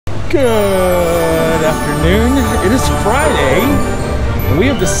Good afternoon. It is Friday, and we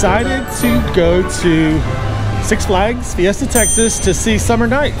have decided to go to Six Flags Fiesta, Texas to see Summer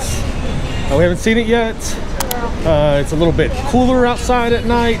Nights. We haven't seen it yet. It's a little bit cooler outside at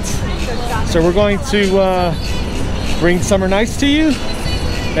night, so we're going to bring Summer Nights to you,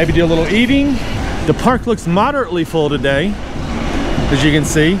 maybe do a little eating. The park looks moderately full today, as you can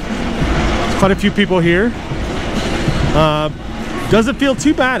see. There's quite a few people here. Doesn't feel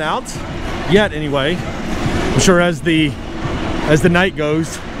too bad out yet anyway. I'm sure as the night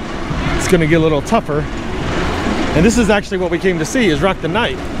goes, it's gonna get a little tougher. And this is actually what we came to see, is Rock the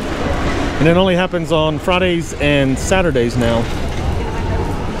Night. And it only happens on Fridays and Saturdays now.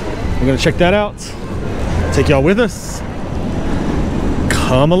 We're gonna check that out, take y'all with us.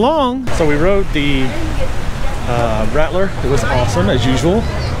 Come along. So we rode the Rattler. It was awesome as usual.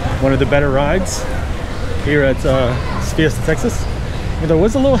 One of the better rides here at Fiesta, Texas. There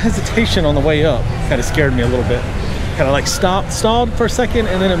was a little hesitation on the way up. Kind of scared me a little bit. Kind of like stalled for a second,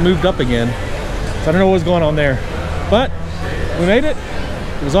 and then it moved up again. So I don't know what was going on there. But we made it.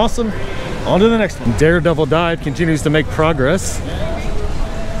 It was awesome. On to the next one. Daredevil Dive continues to make progress.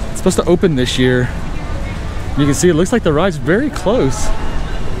 It's supposed to open this year. You can see it looks like the ride's very close.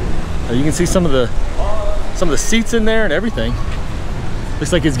 You can see some of the seats in there and everything.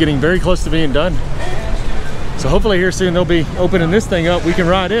 Looks like it's getting very close to being done. So hopefully here soon they'll be opening this thing up. We can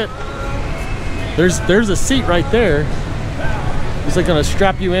ride it. There's a seat right there. It's like gonna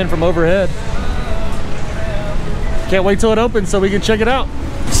strap you in from overhead. Can't wait till it opens so we can check it out.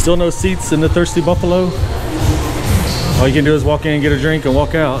 Still no seats in the Thirsty Buffalo. All you can do is walk in, get a drink, and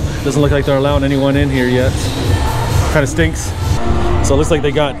walk out. Doesn't look like they're allowing anyone in here yet. Kind of stinks. So it looks like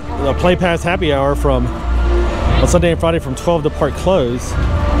they got a Play Pass happy hour on Sunday and Friday from 12 to park close.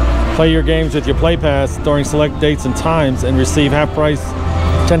 Play your games with your Play Pass during select dates and times and receive half price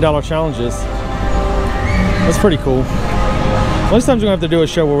 $10 challenges. That's pretty cool. Most times we're gonna have to do a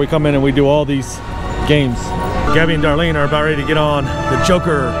show where we come in and we do all these games. Gabby and Darlene are about ready to get on the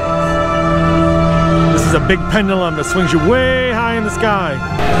Joker. This is a big pendulum that swings you way high in the sky.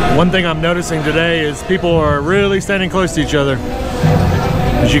 One thing I'm noticing today is people are really standing close to each other.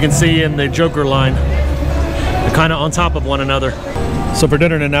 As you can see in the Joker line, they're kind of on top of one another. So for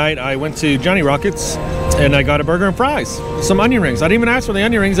dinner tonight, I went to Johnny Rockets and I got a burger and fries, some onion rings. I didn't even ask for the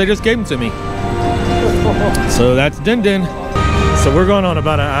onion rings, they just gave them to me. So that's din din. So we're going on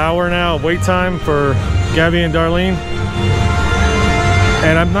about an hour now of wait time for Gabby and Darlene.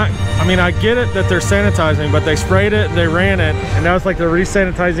 And I get it that they're sanitizing, but they sprayed it, they ran it, and now it's like they're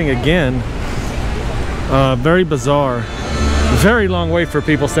re-sanitizing again. Very bizarre. Very long wait for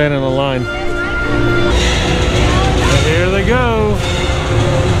people standing in the line. And here they go.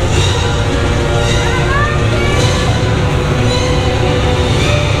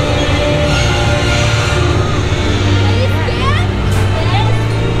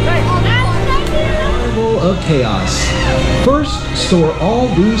 Of chaos. First, store all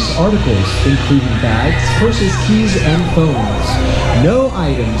loose articles, including bags, purses, keys, and phones. No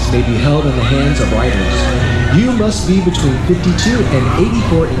items may be held in the hands of riders. You must be between 52 and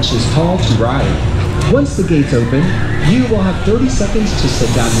 84 inches tall to ride. Once the gates open, you will have 30 seconds to set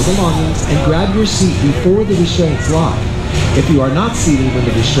down your belongings and grab your seat before the restraints lock. If you are not seated when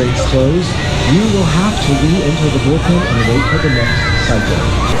the restraints close, you will have to re-enter the bullpen and wait for the next cycle.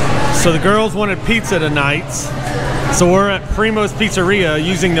 So the girls wanted pizza tonight, so we're at Primo's Pizzeria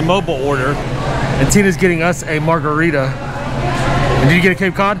using the mobile order, and Tina's getting us a margarita. And did you get a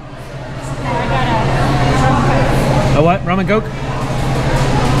Cape Cod? A what? Rum and Coke?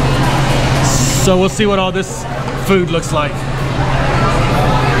 So we'll see what all this food looks like.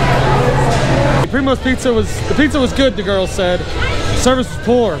 Primo's pizza the pizza was good, the girls said. Service was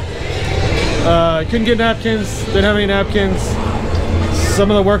poor. Couldn't get napkins, didn't have any napkins. Some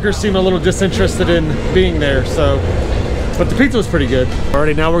of the workers seem a little disinterested in being there, but the pizza was pretty good.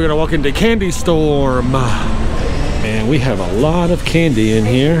 Alrighty, now we're gonna walk into Candy Storm. And we have a lot of candy in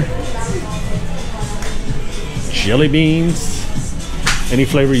here. Jelly beans, any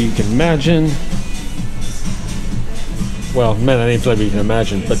flavor you can imagine. Well, not any flavor you can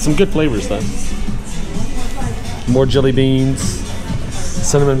imagine, but some good flavors though. More jelly beans,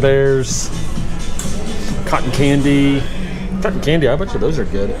 cinnamon bears, cotton candy. Cotton candy, I bet you those are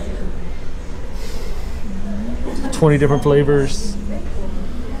good. 20 different flavors.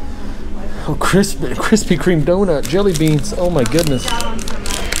 Oh, Krispy Kreme donut, jelly beans. Oh my goodness.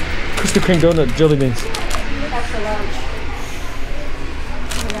 Krispy Kreme donut, jelly beans.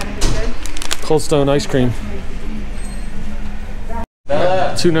 Cold Stone ice cream.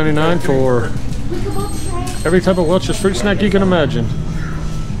 $2.99 for every type of Welch's fruit snack you can imagine.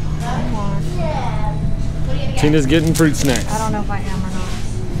 Tina's getting fruit snacks. I don't know if I am or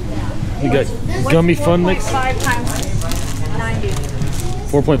not. You got gummy fun mix. 4.5 times 90.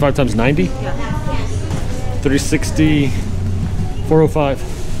 4.5 times 90? Yeah. 360, 405.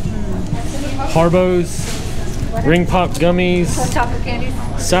 Harbos, ring pop gummies, Chocolate candies.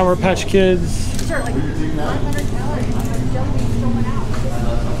 Sour Patch Kids,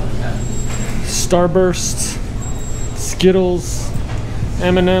 Starburst, Skittles,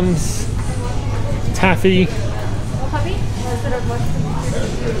 M&M's, Taffy,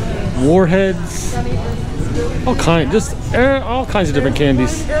 Warheads, all kinds of different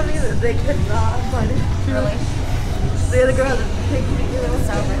candies.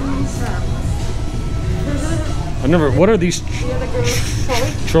 I never. What are these?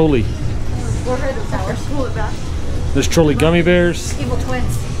 Trolley. There's Trolley gummy bears. Evil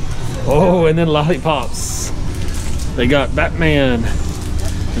twins. Oh, and then lollipops. They got Batman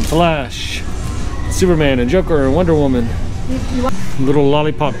and Flash, Superman and Joker and Wonder Woman. Little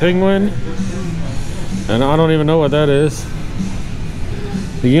lollipop penguin. And I don't even know what that is.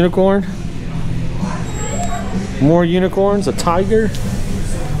 The unicorn. More unicorns. A tiger.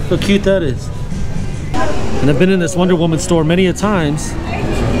 Look how cute that is. And I've been in this Wonder Woman store many a times.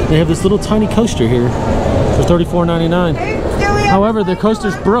 They have this little tiny coaster here for $34.99. However, their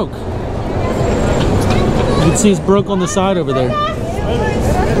coaster's broke. You can see it's broke on the side over there.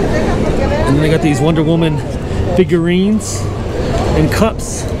 And then they got these Wonder Woman figurines and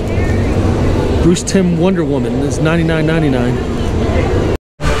cups. Bruce Timm Wonder Woman is $99.99.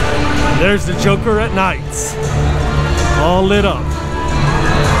 There's the Joker at night, all lit up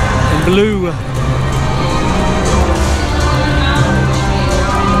in blue.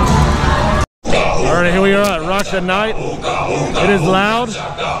 Alright, here we are at Rock the Night. It is loud. I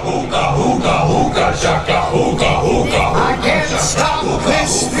can't stop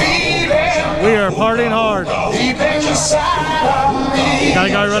this feeling. We are partying hard. Deep inside of me. Got a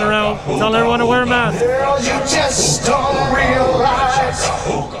guy running around telling everyone to wear a mask. Girl, you just don't realize.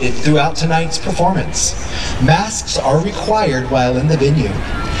 Throughout tonight's performance, masks are required while in the venue.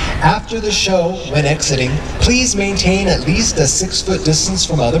 After the show, when exiting, please maintain at least a 6-foot distance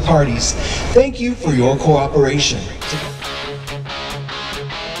from other parties. Thank you for your cooperation.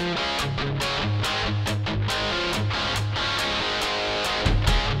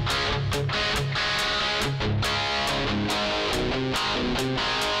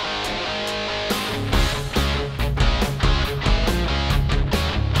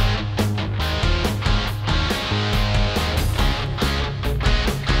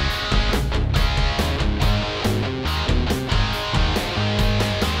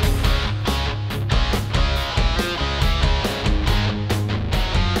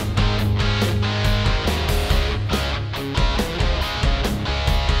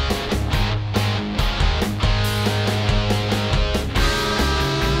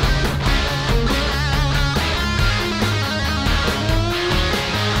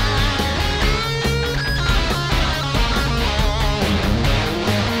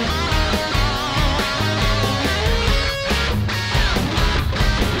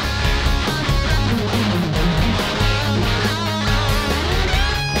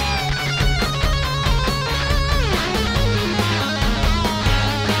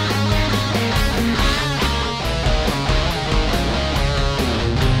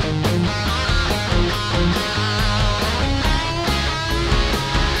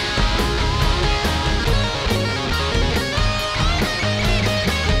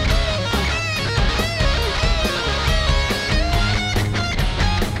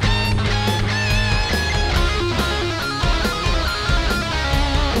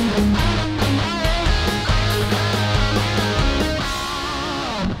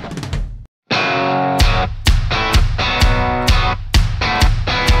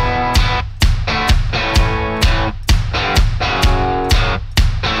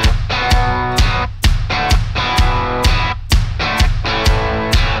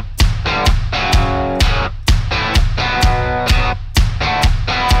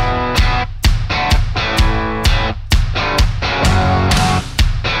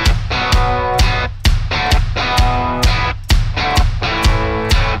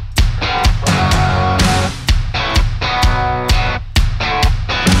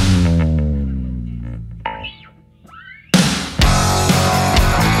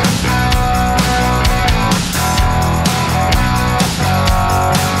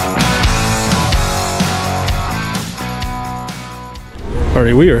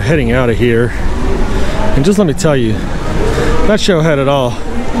 Alright, we are heading out of here. And just let me tell you, that show had it all.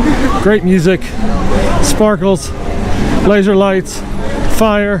 Great music, sparkles, laser lights,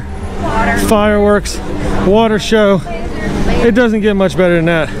 fire, fireworks, water show. It doesn't get much better than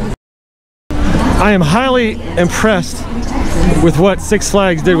that. I am highly impressed with what Six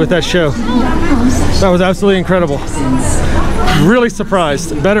Flags did with that show. That was absolutely incredible. Really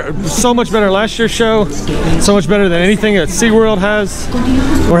surprised. Better, so much better last year's show. So much better than anything that SeaWorld has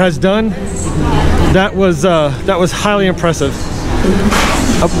or has done. That was highly impressive.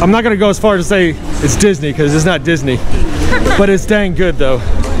 I'm not gonna go as far as to say it's Disney, because it's not Disney, but it's dang good though.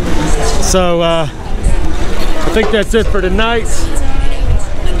 So I think that's it for tonight.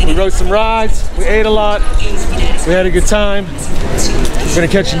 We rode some rides, we ate a lot, we had a good time. We're gonna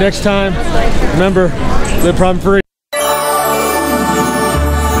catch you next time. Remember, live problem free.